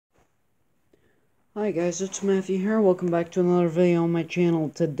Hi guys, it's Matthew here. Welcome back to another video on my channel.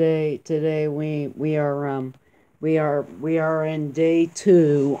 Today we are in day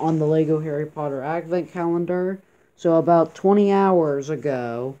 2 on the Lego Harry Potter Advent calendar. So about 20 hours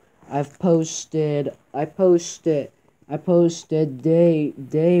ago, I posted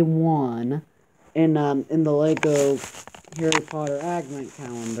day 1 in the Lego Harry Potter Advent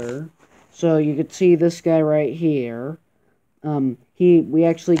calendar. So you could see this guy right here. We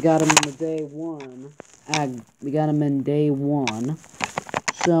actually got him in the day 1. We got him in day 1.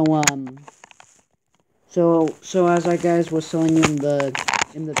 So, so as I guys was telling you in the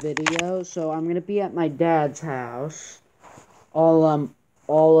video, so I'm gonna be at my dad's house all,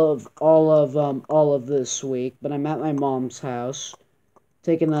 all of this week, but I'm at my mom's house,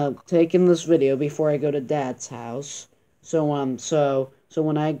 taking this video before I go to dad's house. So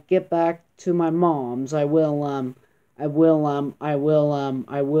when I get back to my mom's, I will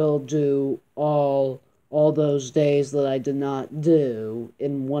do all those days that I did not do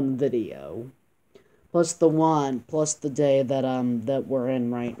in one video. Plus the day that we're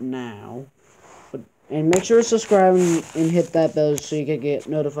in right now. And make sure to subscribe and hit that bell so you can get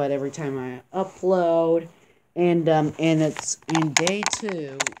notified every time I upload. And day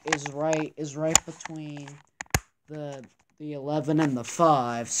 2 is right between the 11 and the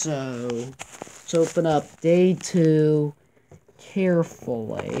 5. So open up day 2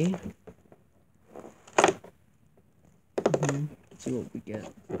 carefully. Let's see what we get.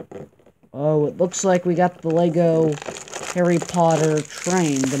 Oh, it looks like we got the Lego Harry Potter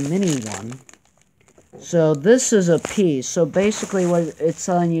train, the mini one. So this is a piece. So basically what it's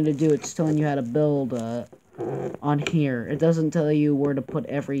telling you to do, it's telling you how to build on here. It doesn't tell you where to put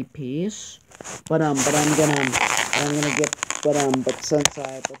every piece. But since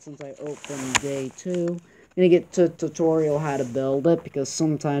I opened day 2, I'm gonna get to tutorial how to build it because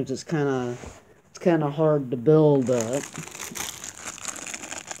sometimes it's kinda hard to build it.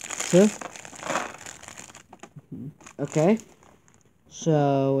 So, okay.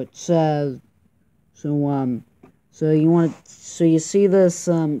 So it says so you see this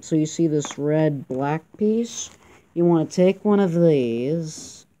red black piece? You want to take one of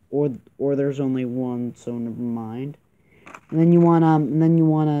these, or there's only one, so never mind. And then you want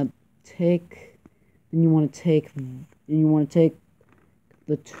to take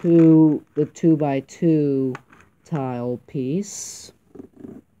the 2 by 2 tile piece.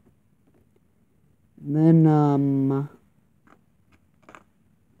 And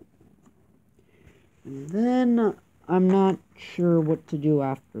then I'm not sure what to do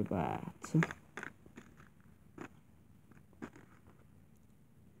after that.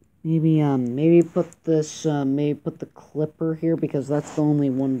 Maybe put the clipper here because that's the only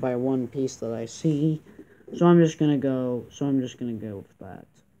 1 by 1 piece that I see. So I'm just gonna go with that.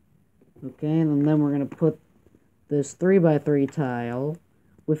 Okay, and then we're gonna put this 3 by 3 tile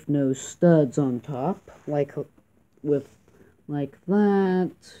with no studs on top, like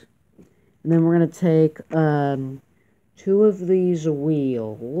that. And then we're gonna take 2 of these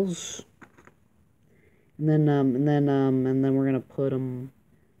wheels, and then we're gonna put them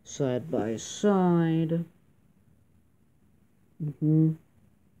side by side. So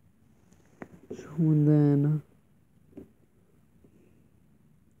and then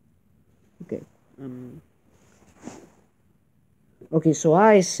okay. Okay, so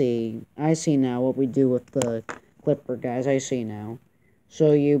I see now what we do with the clipper, guys. I see now.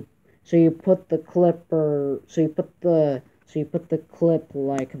 So you put the clipper, so you put the clip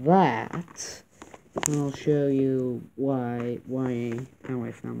like that. And I'll show you how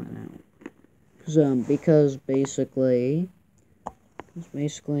I found that out. Because basically,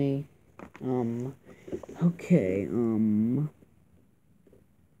 okay,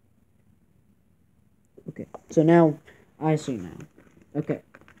 okay. So now I see now. Okay,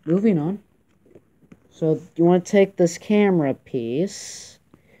 moving on. So you want to take this camera piece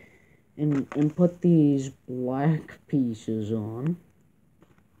and put these black pieces on.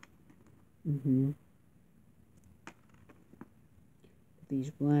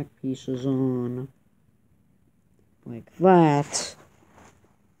 These black pieces on like that.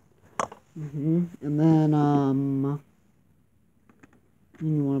 And then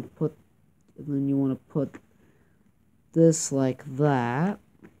you want to put this like that.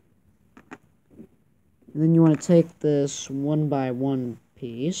 And then you want to take this 1 by 1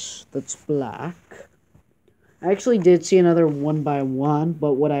 piece that's black. I actually did see another 1 by 1,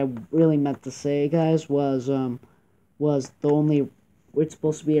 but what I really meant to say, guys, was it's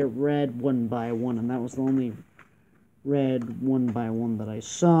supposed to be a red 1 by 1, and that was the only red 1 by 1 that I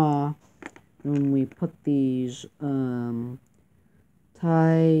saw. And when we put these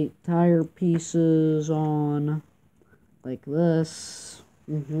tire pieces on like this.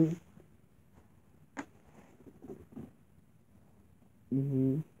 And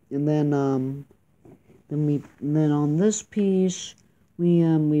then on this piece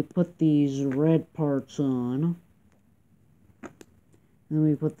we put these red parts on. Then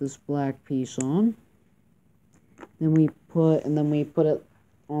we put this black piece on. Then we put it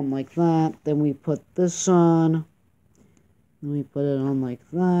on like that. Then we put this on. Then we put it on like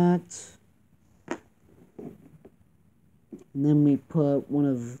that. And then we put one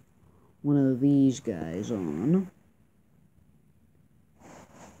of these guys on.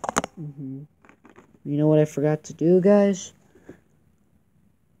 You know what I forgot to do, guys?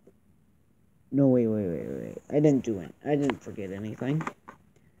 No, wait. I didn't do it. I didn't forget anything.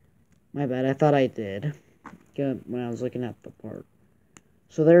 My bad. I thought I did. When I was looking at the part.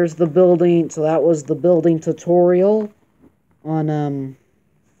 So there's the building. So that was the building tutorial on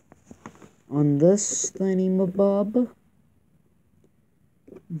this thingy-mabob.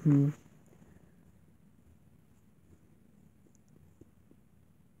 And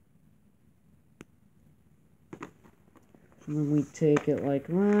then we take it like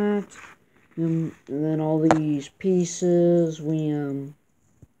that. And then all these pieces we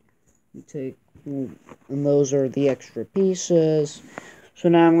take, and those are the extra pieces. So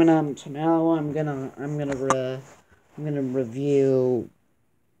now I'm gonna review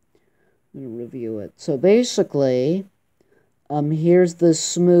it. So basically, here's the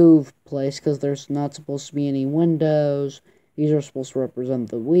smooth place, because there's not supposed to be any windows. These are supposed to represent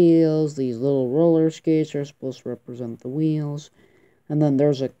the wheels. These little roller skates are supposed to represent the wheels. And then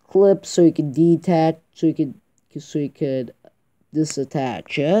there's a clip so you could detach, so you could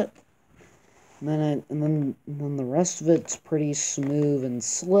disattach it. And then the rest of it's pretty smooth and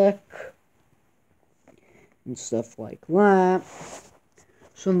slick and stuff like that.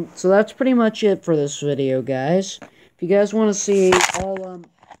 So that's pretty much it for this video, guys. If you guys want to see all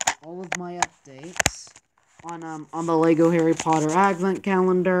of my updates on the Lego Harry Potter Advent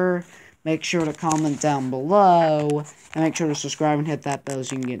Calendar, make sure to comment down below, and make sure to subscribe and hit that bell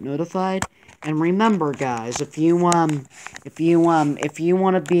so you can get notified. And remember, guys, if you want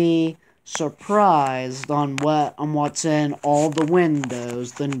to be surprised on what's in all the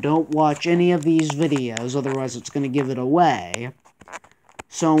windows, then don't watch any of these videos, otherwise it's going to give it away.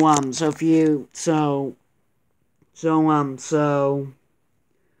 So if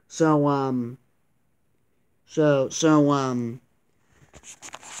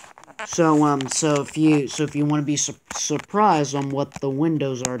you want to be surprised on what the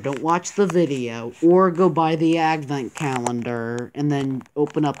windows are, don't watch the video, or go buy the Advent Calendar and then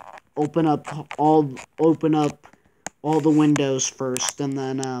open up all the windows first, and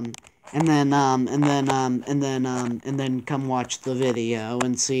then come watch the video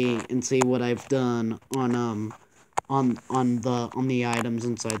and see what I've done on the items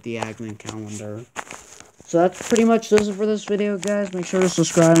inside the Advent Calendar. So that's pretty much does it for this video, guys. Make sure to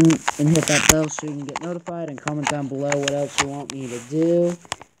subscribe and hit that bell so you can get notified, and comment down below what else you want me to do.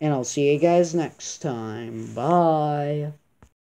 And I'll see you guys next time. Bye.